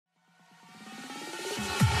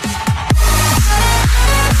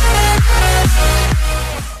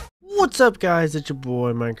What's up, guys? It's your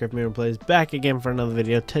boy Minecraft Mirror Plays back again for another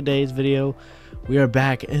video. Today's video, we are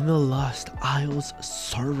back in the Lost Isles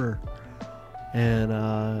server, and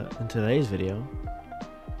in today's video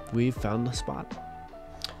we found the spot.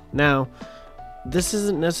 Now this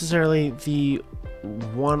isn't necessarily the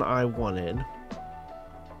one I wanted,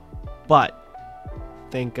 but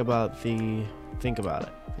think about it. Think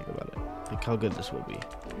how good this will be.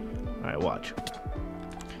 All right, watch.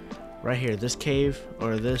 Right here, this cave,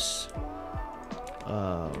 or this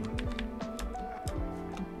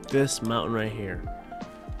this mountain right here,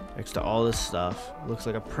 next to all this stuff, looks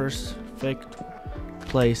like a perfect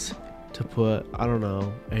place to put, I don't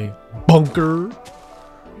know, a bunker.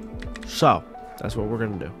 So that's what we're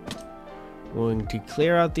gonna do. We're going to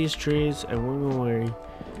clear out these trees, and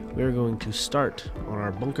we're going to start on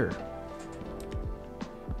our bunker.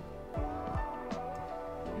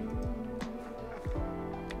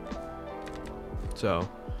 So,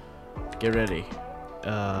 get ready.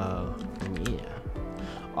 Yeah.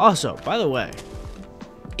 Also, by the way,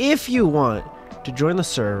 if you want to join the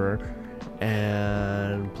server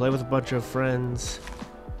and play with a bunch of friends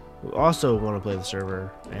who also want to play the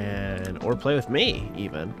server or play with me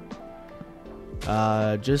even,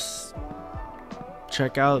 just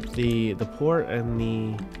check out the port, and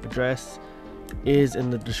the address is in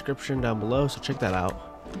the description down below, so check that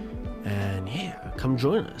out. And yeah, come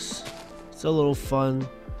join us. It's a little fun,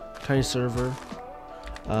 tiny server,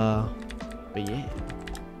 but yeah.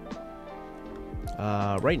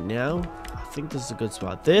 Right now, I think this is a good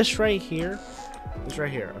spot. This right here.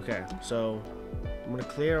 Okay, so I'm gonna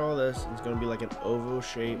clear all this. It's gonna be like an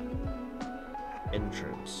oval-shaped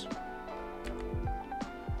entrance.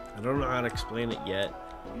 I don't know how to explain it yet,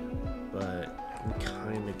 but I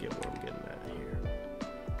kind of get what I'm getting at here.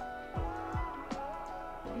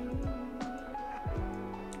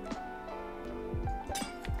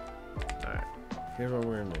 Here's what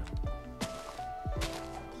we're gonna do.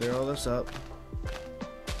 Clear all this up.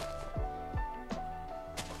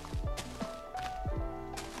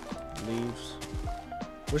 Leaves.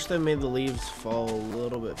 Wish they made the leaves fall a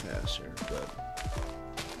little bit faster, but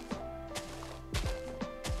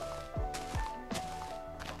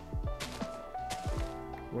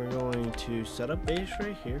we're going to set up base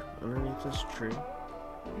right here underneath this tree.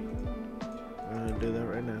 I'm gonna do that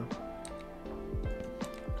right now.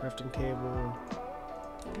 Crafting table.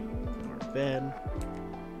 Our bed,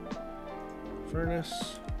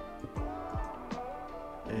 furnace,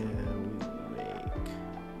 and we make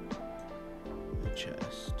the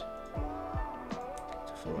chest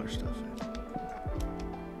to fill our stuff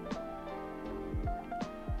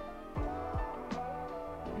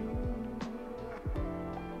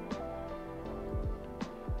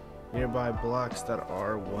in. Nearby blocks that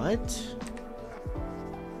are what?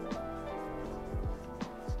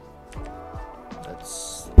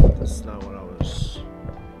 That's not what I was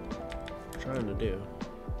trying to do.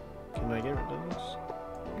 Can I get rid of this?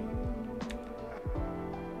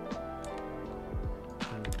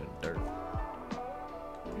 Dirt.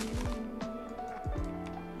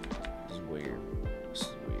 This is weird.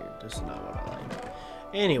 This is not what I like.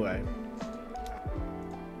 Anyway,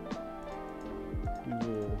 we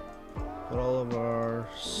will put all of our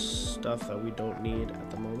stuff that we don't need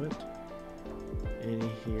at the moment in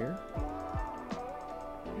here.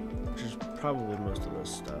 Which is probably most of this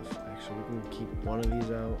stuff. Actually, we can keep one of these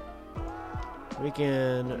out. We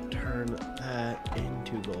can turn that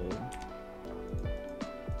into gold. So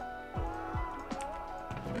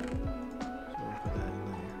we'll put that in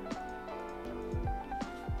there.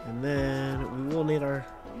 And then we will need our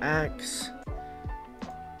axe.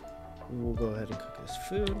 We will go ahead and cook this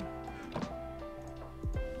food.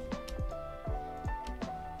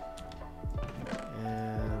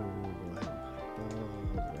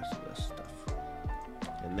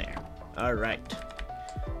 Alright,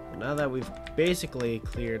 now that we've basically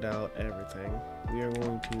cleared out everything, we are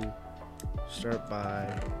going to start by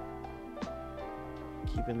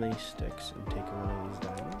keeping these sticks and taking one of these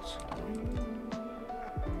diamonds.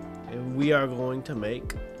 And we are going to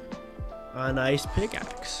make a nice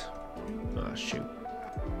pickaxe. Oh, shoot.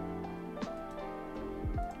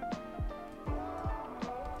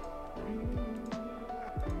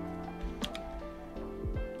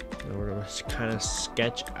 We're going to kind of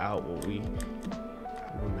sketch out what we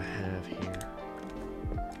want to have here,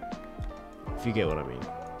 if you get what I mean.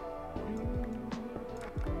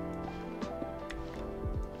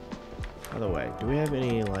 By the way, do we have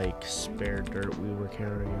any like spare dirt we were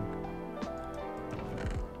carrying?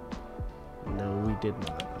 No, we did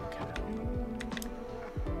not. Okay.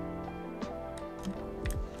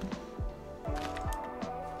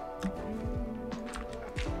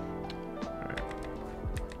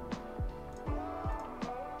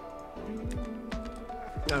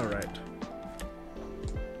 Alright.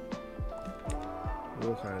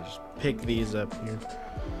 We'll kind of just pick these up here.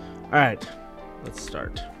 Alright, let's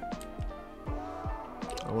start.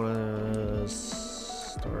 I want to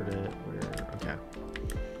start it where, okay.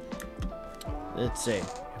 Let's see.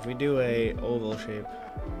 If we do a oval shape,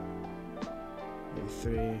 maybe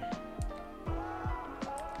 3. Okay.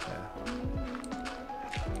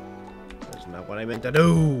 That's not what I meant to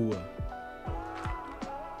do.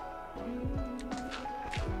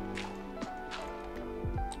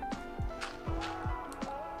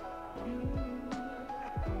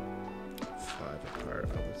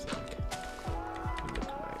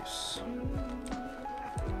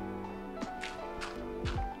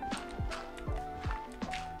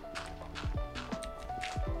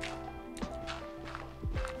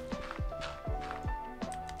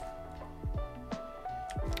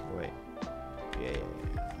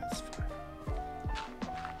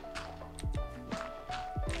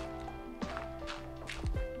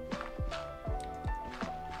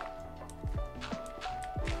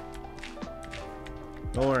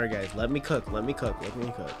 Don't worry, guys. Let me cook. Let me cook. Let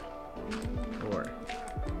me cook. Don't worry.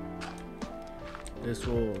 This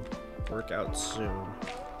will work out soon.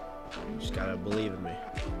 You just gotta believe in me.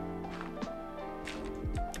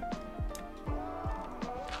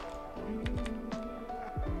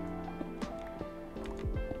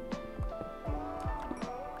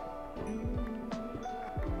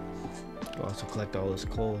 We'll also collect all this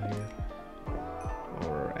coal here while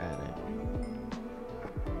we're at it.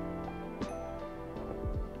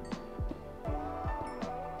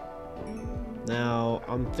 Now,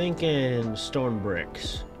 I'm thinking stone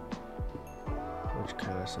bricks, which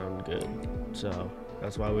kind of sound good. So,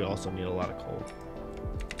 that's why we also need a lot of coal.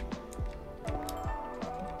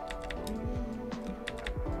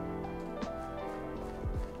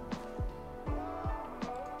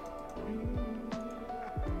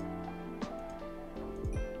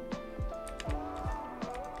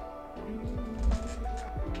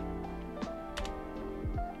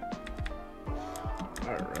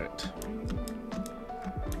 All right.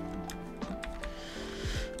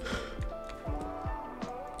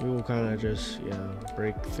 We will kind of just,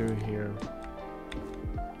 break through here.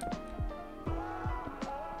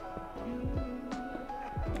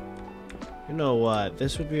 You know what?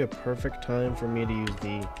 This would be a perfect time for me to use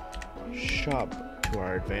the shop to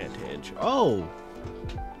our advantage. Oh!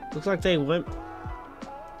 Looks like they went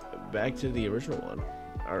back to the original one.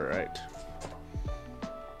 Alright.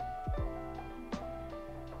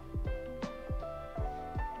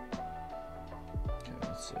 Okay,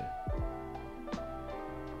 let's see.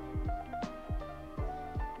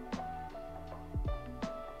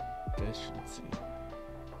 Efficiency.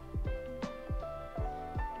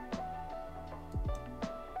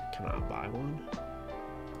 Can I buy one?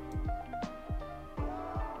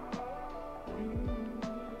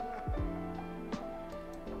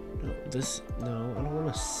 No, I don't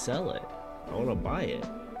want to sell it. I want to buy it.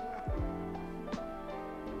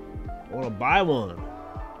 I want to buy one.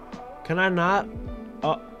 Can I not?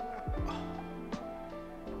 Oh.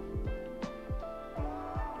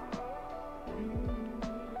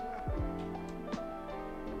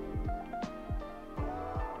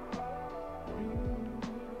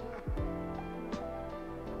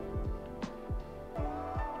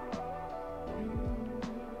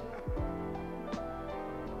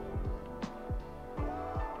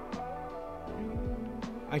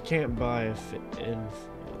 I can't buy a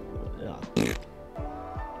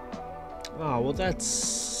oh, well that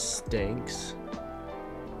stinks.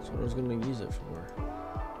 That's what I was gonna use it for.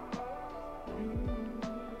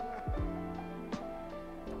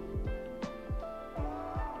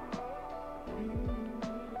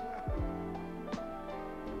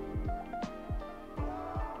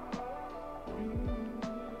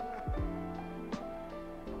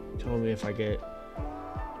 Tell me if I get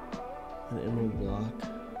an emerald block,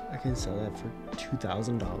 I can sell that for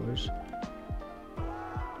 $2,000.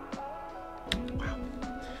 Wow.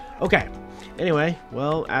 Okay. Anyway,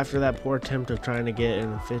 well, after that poor attempt of trying to get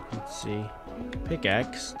an efficiency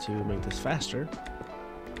pickaxe to make this faster,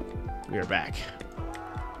 we are back.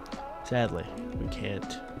 Sadly, we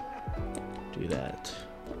can't do that.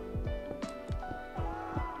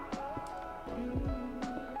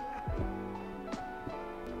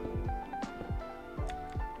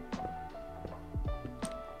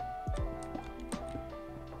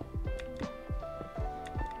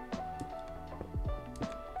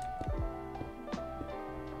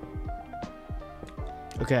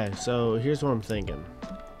 Okay, so here's what I'm thinking.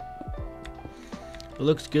 It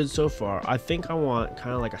looks good so far. I think I want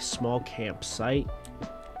kind of like a small campsite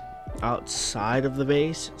outside of the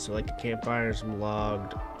base, so like the campfire, some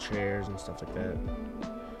logged chairs and stuff like that,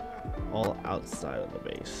 all outside of the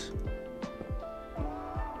base.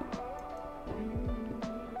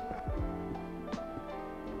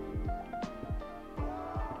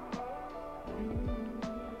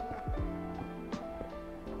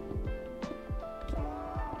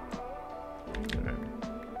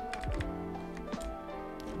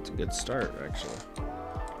 It's a good start, actually.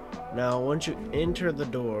 Now, once you enter the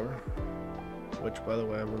door, which, by the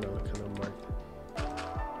way, I'm gonna kind of mark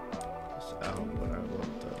this out, what I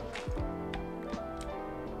want the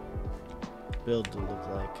build to look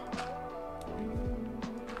like.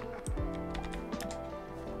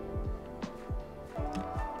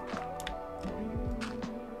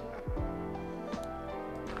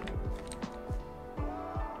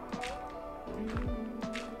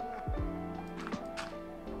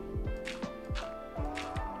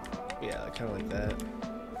 Yeah, kind of like that.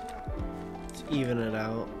 Let's even it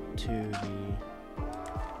out to the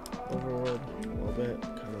overworld a little bit.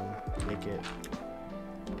 Kind of make it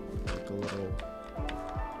like a little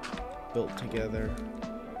built together.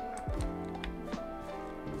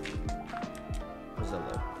 How's that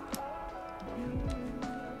look?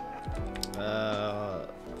 The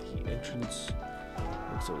entrance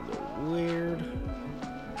looks a little weird.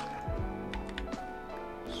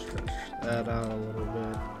 Stretch that out a little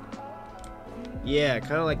bit. Yeah,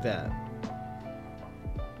 kind of like that.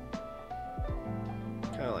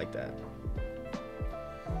 Kind of like that.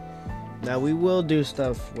 Now we will do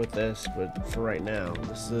stuff with this, but for right now,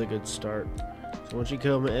 this is a good start. So once you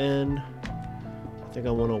come in, I think I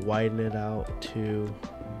want to widen it out to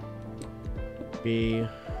be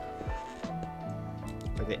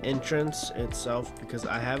like the entrance itself, because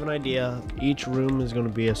I have an idea. Each room is going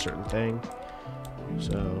to be a certain thing.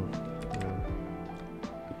 So.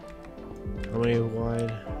 How many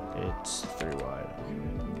wide? It's 3 wide.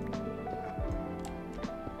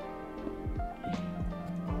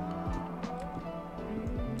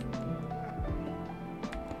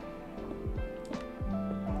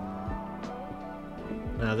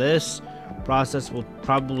 Now this process will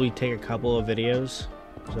probably take a couple of videos,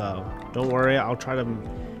 so don't worry. I'll try to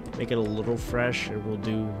make it a little fresh, and we'll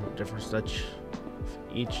do different stuff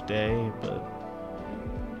each day. But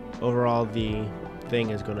overall, the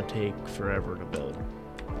thing is going to take forever to build,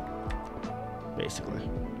 basically.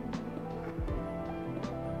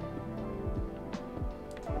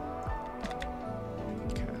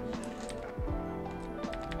 Okay.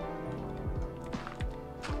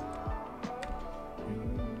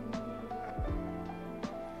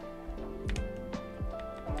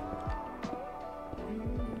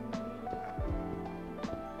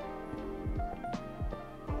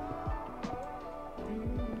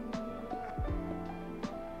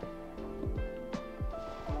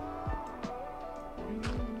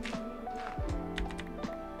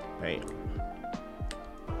 Bam.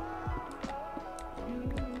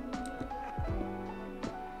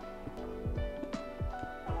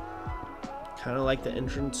 Kind of like the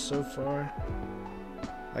entrance so far.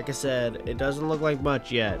 Like I said, it doesn't look like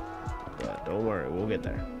much yet, but don't worry, we'll get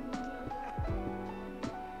there.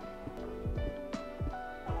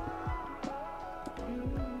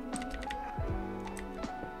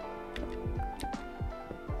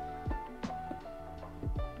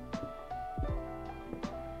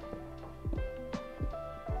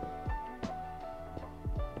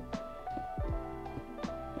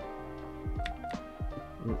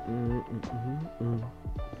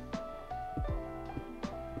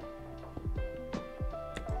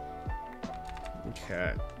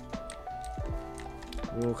 Okay.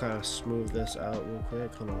 We'll kind of smooth this out real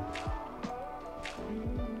quick. Hold on.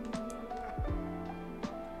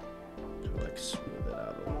 Kind of like smooth it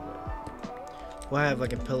out a little bit. We'll have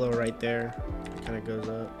like a pillow right there. It kind of goes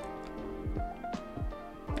up.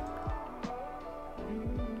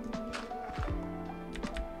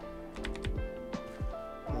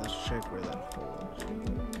 Let's check where that hole is.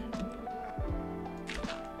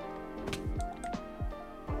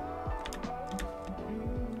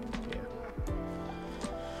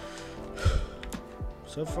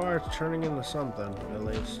 So far, it's turning into something, at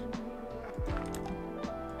least.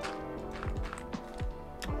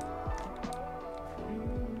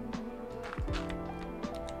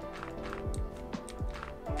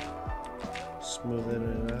 Smoothing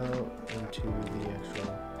it out into the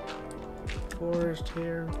actual forest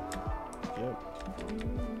here. Yep.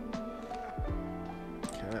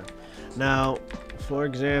 Okay. Now, for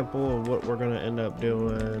example, what we're going to end up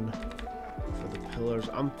doing for the pillars,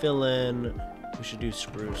 I'm feeling we should do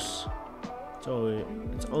spruce. It's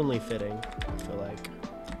only fitting, I feel like.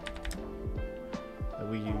 And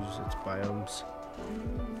we use its biomes.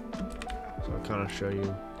 So I'll kind of show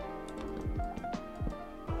you.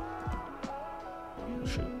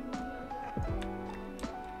 Shoot.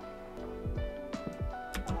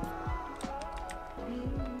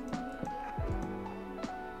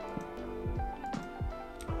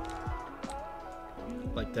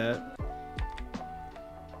 Like that.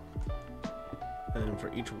 And then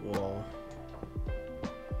for each wall,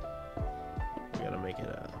 we gotta make it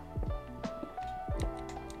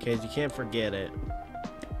okay, you can't forget it.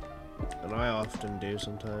 And I often do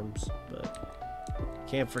sometimes, but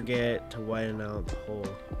can't forget to widen out the hole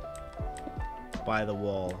by the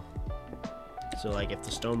wall. So like if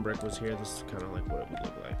the stone brick was here, this is kind of like what it would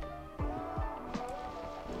look like.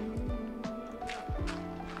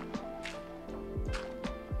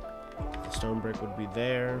 The stone brick would be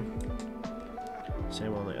there.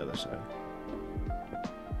 Same on the other side.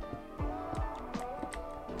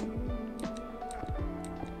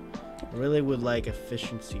 I really would like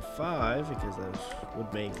efficiency 5 because that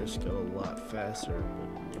would make this go a lot faster.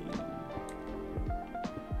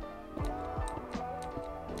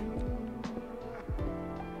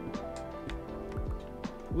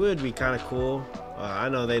 Would be kind of cool. I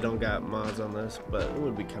know they don't got mods on this, but it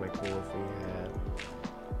would be kind of cool if we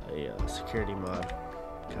had a security mod.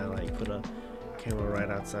 Kind of like put a camera right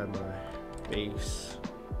outside my base.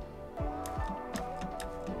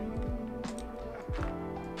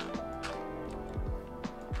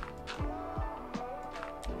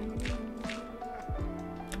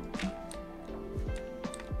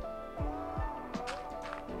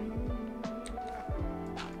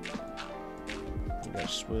 Gotta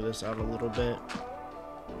smooth this out a little bit.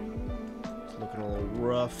 It's looking a little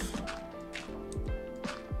rough.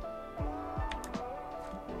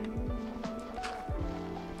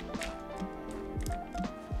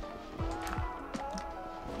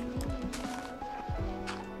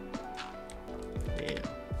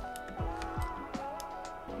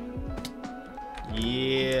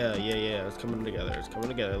 Yeah, it's coming together. It's coming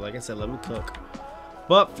together. Like I said, let me cook.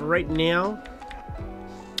 But for right now,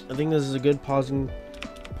 I think this is a good pausing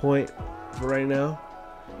point for right now.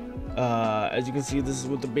 As you can see, this is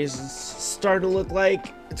what the base is starting to look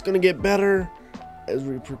like. It's gonna get better as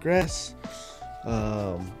we progress.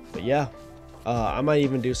 But yeah, I might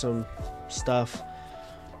even do some stuff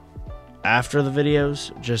after the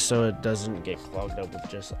videos, just so it doesn't get clogged up with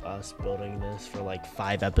just us building this for like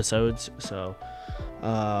 5 episodes. So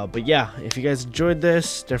but yeah, if you guys enjoyed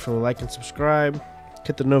this, definitely like and subscribe,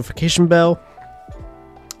 hit the notification bell.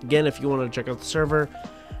 Again, if you want to check out the server,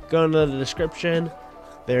 go into the description.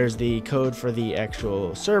 There's the code for the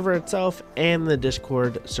actual server itself, and the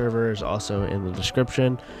Discord server is also in the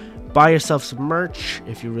description. Buy yourself some merch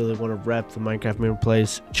if you really want to rep the Minecraft Mirror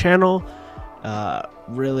Plays channel.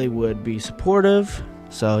 Really would be supportive.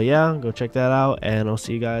 So yeah, go check that out, and I'll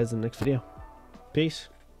see you guys in the next video. Peace.